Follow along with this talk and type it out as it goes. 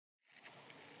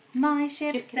My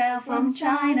ship sailed from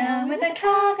China with a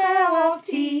cargo of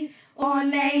tea, all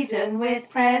laden with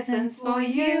presents for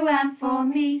you and for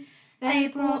me. They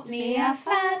brought me a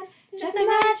fan, just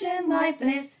imagine my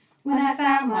bliss, when I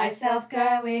found myself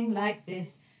going like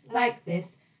this, like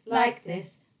this, like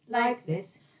this, like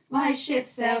this. My ship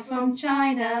sailed from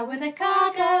China with a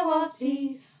cargo of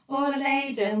tea, all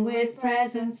laden with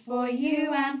presents for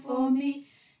you and for me.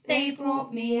 They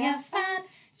brought me a fan,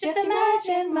 just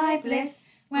imagine my bliss,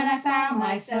 when I found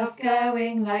myself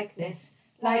going like this,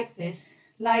 like this,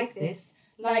 like this,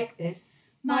 like this.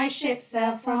 My ship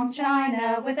sailed from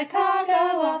China with a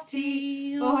cargo of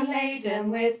tea, all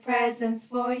laden with presents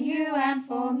for you and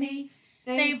for me.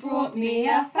 They brought me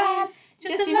a fan,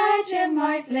 just imagine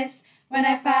my bliss, when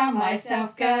I found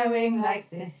myself going like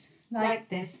this, like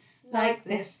this, like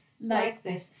this, like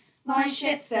this. My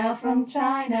ship sailed from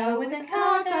China with a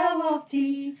cargo of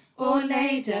tea, all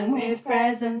laden with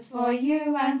presents for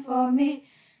you and for me.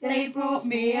 They brought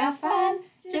me a fan,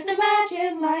 just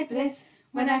imagine my bliss,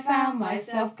 when I found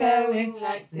myself going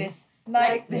like this,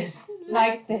 like this,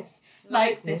 like this,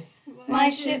 like this.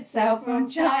 My ship sailed from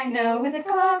China with a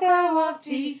cargo of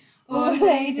tea, all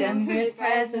laden with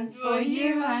presents for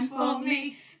you and for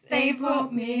me. They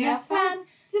brought me a fan,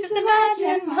 just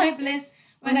imagine my bliss,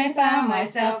 when I found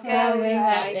myself going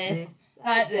like this,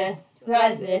 like this,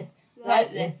 like this,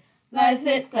 like this. My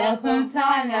ship sailed from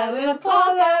China with a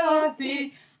cargo of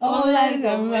tea, all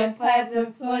laden with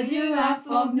presents for you and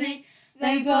for me.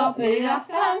 They got me a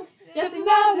fan, just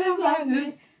imagine like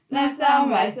this, when I found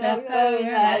myself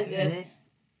going like this,